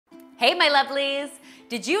Hey, my lovelies!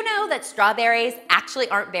 Did you know that strawberries actually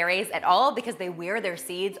aren't berries at all because they wear their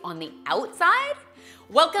seeds on the outside?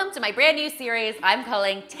 Welcome to my brand new series I'm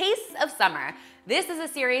calling Tastes of Summer. This is a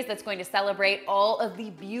series that's going to celebrate all of the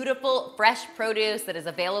beautiful fresh produce that is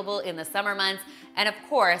available in the summer months. And of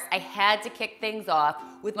course, I had to kick things off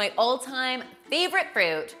with my all-time favorite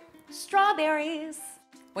fruit, strawberries.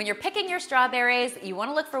 When you're picking your strawberries, you want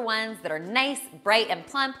to look for ones that are nice, bright, and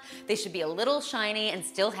plump. They should be a little shiny and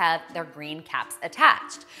still have their green caps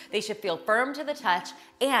attached. They should feel firm to the touch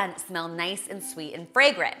and smell nice and sweet and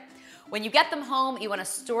fragrant. When you get them home, you want to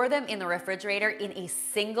store them in the refrigerator in a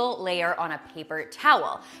single layer on a paper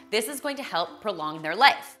towel. This is going to help prolong their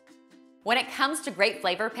life. When it comes to great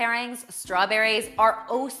flavor pairings, strawberries are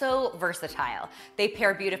oh so versatile. They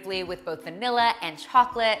pair beautifully with both vanilla and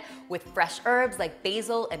chocolate, with fresh herbs like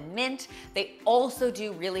basil and mint. They also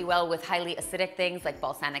do really well with highly acidic things like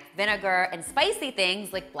balsamic vinegar and spicy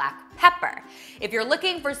things like black pepper. If you're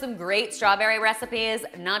looking for some great strawberry recipes,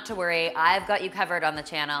 not to worry, I've got you covered on the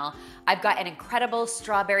channel. I've got an incredible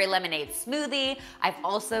strawberry lemonade smoothie. I've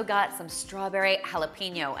also got some strawberry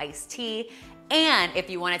jalapeno iced tea. And if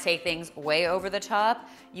you want to take things way over the top,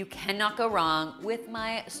 you cannot go wrong with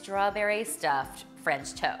my strawberry stuffed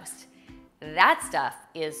French toast. That stuff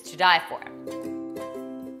is to die for.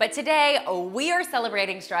 But today, we are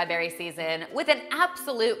celebrating strawberry season with an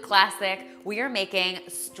absolute classic. We are making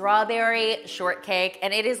strawberry shortcake,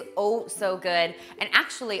 and it is oh so good and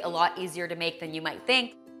actually a lot easier to make than you might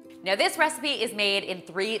think. Now, this recipe is made in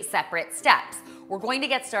 3 separate steps. We're going to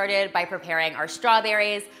get started by preparing our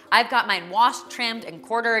strawberries. I've got mine washed, trimmed, and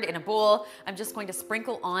quartered in a bowl. I'm just going to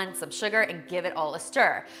sprinkle on some sugar and give it all a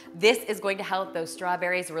stir. This is going to help those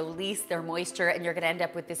strawberries release their moisture, and you're gonna end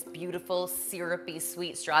up with this beautiful, syrupy,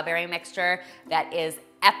 sweet strawberry mixture that is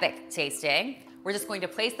epic tasting. We're just going to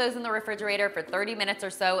place those in the refrigerator for 30 minutes or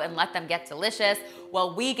so and let them get delicious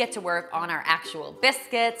while we get to work on our actual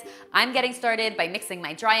biscuits. I'm getting started by mixing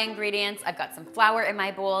my dry ingredients. I've got some flour in my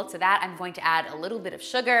bowl. To that, I'm going to add a little bit of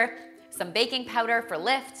sugar, some baking powder for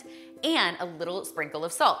lift, and a little sprinkle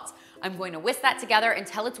of salt. I'm going to whisk that together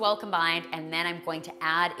until it's well combined, and then I'm going to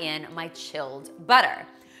add in my chilled butter.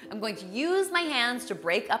 I'm going to use my hands to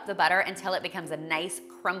break up the butter until it becomes a nice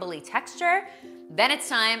crumbly texture. Then it's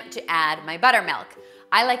time to add my buttermilk.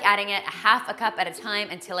 I like adding it a half a cup at a time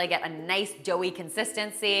until I get a nice doughy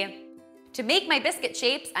consistency. To make my biscuit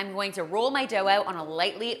shapes, I'm going to roll my dough out on a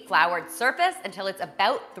lightly floured surface until it's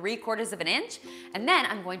about 3/4 of an inch, and then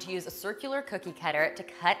I'm going to use a circular cookie cutter to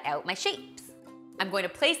cut out my shapes. I'm going to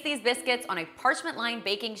place these biscuits on a parchment-lined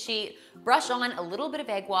baking sheet, brush on a little bit of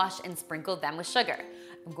egg wash, and sprinkle them with sugar.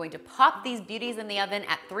 I'm going to pop these beauties in the oven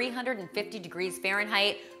at 350 degrees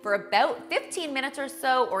Fahrenheit for about 15 minutes or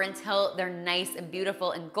so, or until they're nice and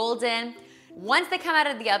beautiful and golden. Once they come out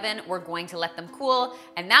of the oven, we're going to let them cool,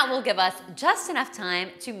 and that will give us just enough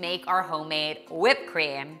time to make our homemade whipped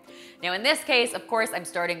cream. Now in this case, of course, I'm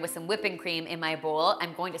starting with some whipping cream in my bowl.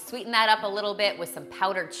 I'm going to sweeten that up a little bit with some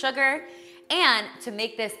powdered sugar. And to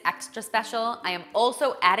make this extra special, I am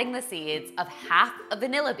also adding the seeds of half a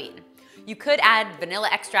vanilla bean. You could add vanilla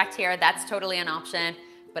extract here, that's totally an option,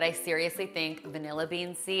 but I seriously think vanilla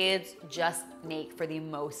bean seeds just make for the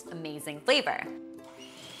most amazing flavor.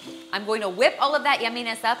 I'm going to whip all of that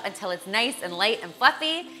yumminess up until it's nice and light and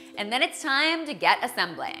fluffy, and then it's time to get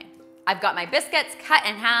assembling. I've got my biscuits cut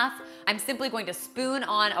in half. I'm simply going to spoon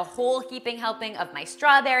on a whole heaping helping of my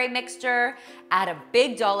strawberry mixture, add a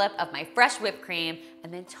big dollop of my fresh whipped cream,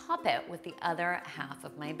 and then top it with the other half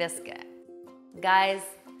of my biscuit. Guys,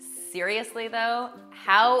 seriously though,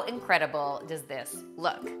 how incredible does this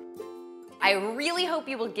look? I really hope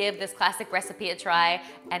you will give this classic recipe a try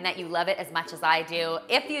and that you love it as much as I do.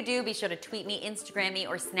 If you do, be sure to tweet me, Instagram me,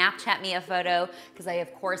 or Snapchat me a photo, because I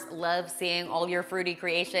of course love seeing all your fruity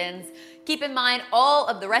creations. Keep in mind, all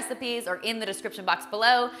of the recipes are in the description box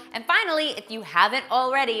below. And finally, if you haven't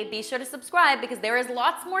already, be sure to subscribe because there is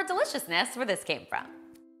lots more deliciousness where this came from.